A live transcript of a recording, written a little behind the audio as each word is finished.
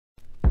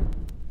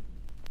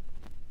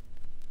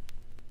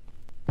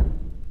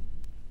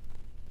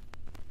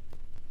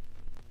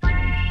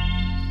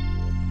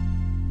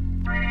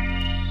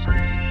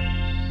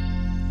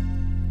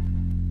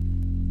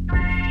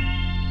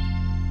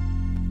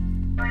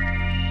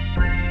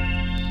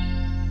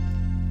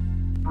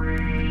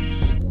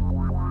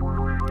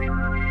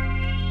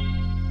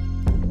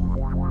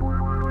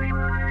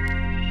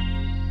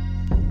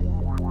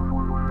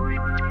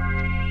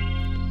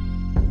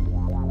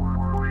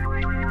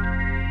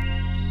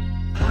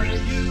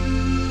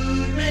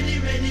ready,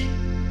 ready?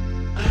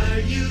 Are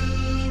you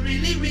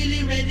really,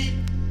 really ready?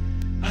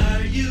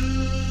 Are you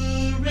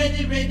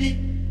ready, ready?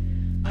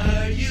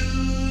 Are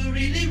you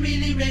really,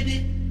 really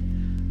ready?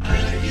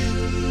 Are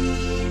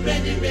you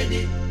ready,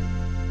 ready?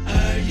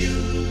 Are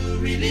you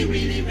really,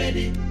 really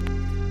ready?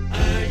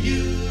 Are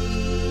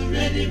you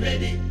ready,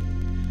 ready?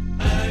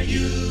 Are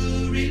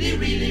you really,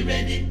 really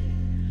ready?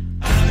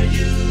 Are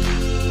you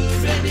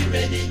ready,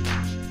 ready?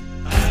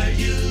 Are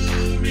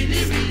you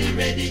really, really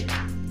ready?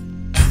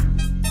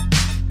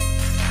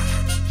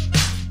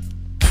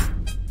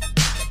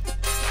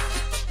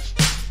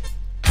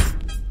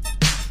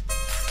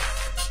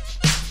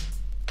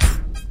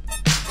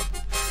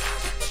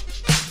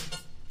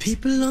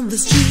 People on the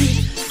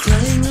street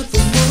crying out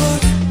for more,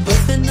 but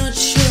they're not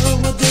sure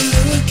what they're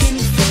looking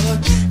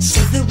for. So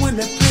they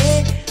wanna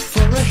pray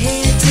for a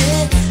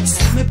hated.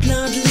 Some may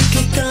bluntly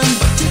kick on,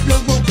 but to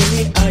blow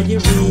away. Are you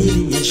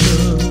really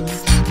sure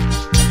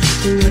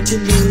what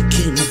you're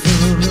looking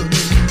for?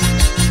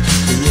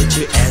 Yet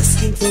you're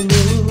asking for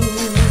more.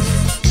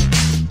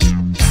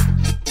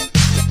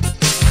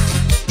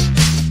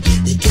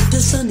 You get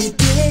a sunny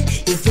day,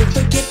 if you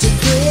forget to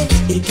pray.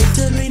 You get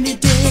a rainy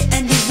day,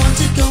 and you want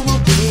to go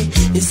away.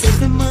 You say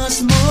for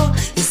much more,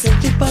 you say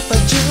for Papa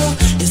Joe,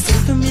 you say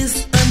for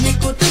Miss Annie,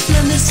 go to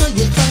planet so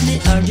you find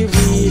it. Are you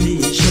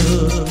really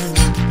sure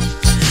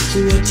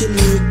what you're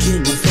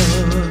looking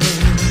for?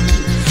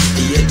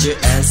 Yet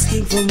you're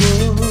asking for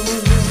more.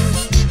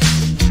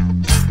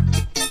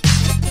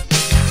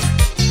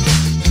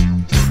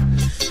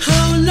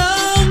 How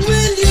long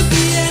will you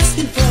be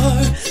asking for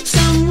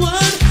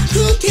someone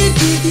who can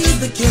give you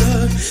the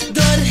cure?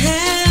 God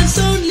has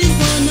only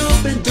one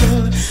open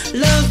door.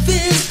 Love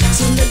is,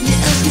 so let me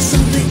ask you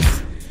something.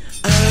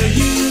 Are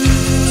you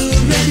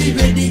ready,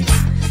 ready?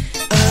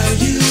 Are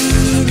you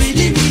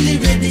really, really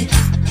ready?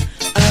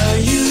 Are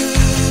you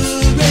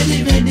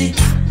ready, ready?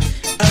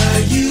 Are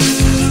you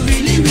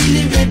really,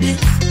 really ready?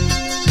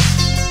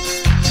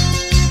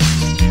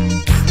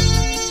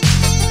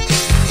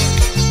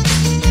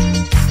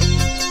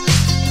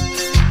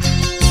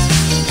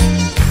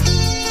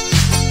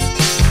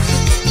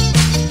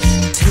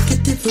 Take a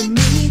tip from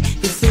me,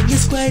 the thing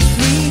is quite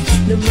free.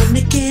 No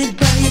money can't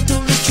buy it,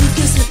 only truth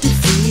can set it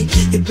free.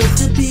 You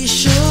better be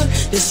sure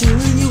there's you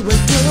and you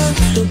adore.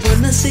 Don't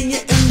wanna say you